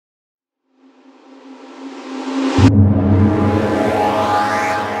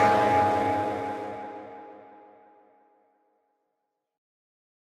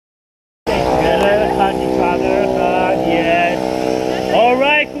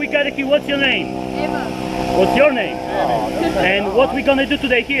Cherokee, what's your name? Emma. What's your name? And what we gonna do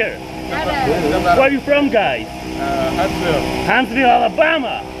today here? Where are you from, guys? Huntsville. Huntsville,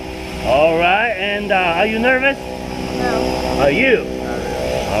 Alabama. All right, and are you nervous? No. Are you?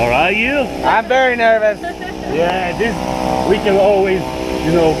 All right, you? I'm very nervous. Yeah, we can always,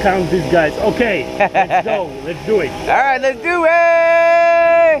 you know, count these guys. Okay, let's go. Let's do it. All right, let's do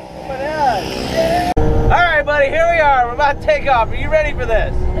it. All right, buddy, here we are. We're about to take off. Are you ready for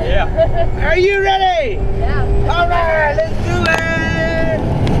this? Yeah. Are you ready? Yeah. All right, let's do it.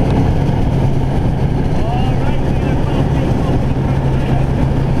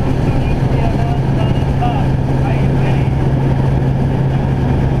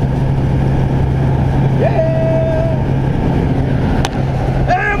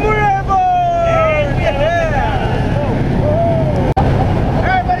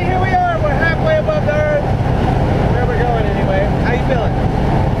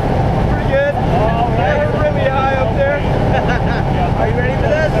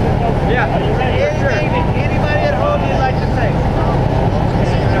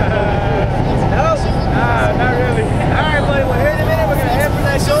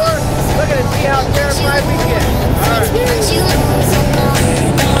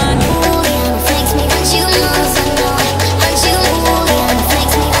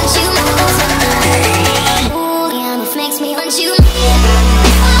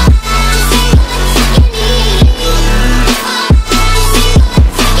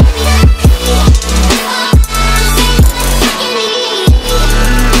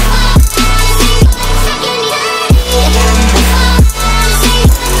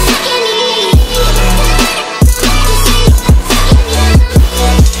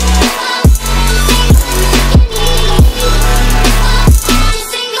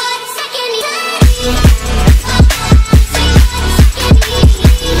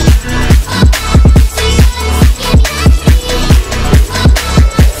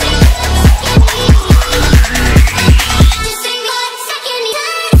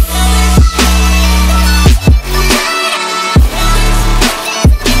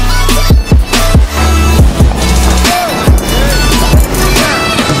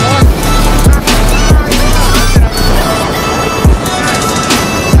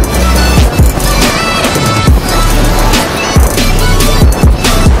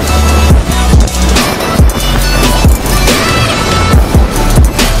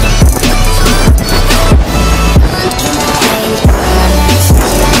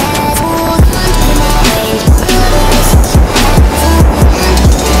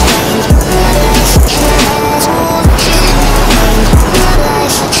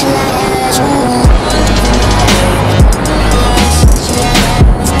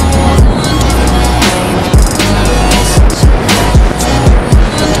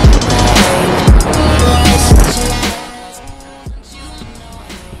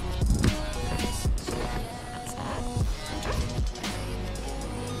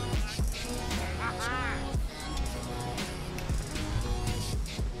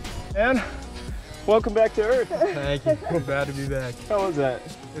 And welcome back to Earth. Thank you. I'm glad to be back. How was that?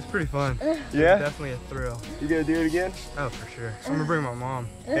 It's pretty fun. Yeah? Definitely a thrill. You gonna do it again? Oh, for sure. I'm gonna bring my mom.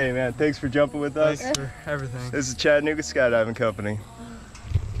 Hey man, thanks for jumping with us. Thanks for everything. This is Chattanooga Skydiving Company.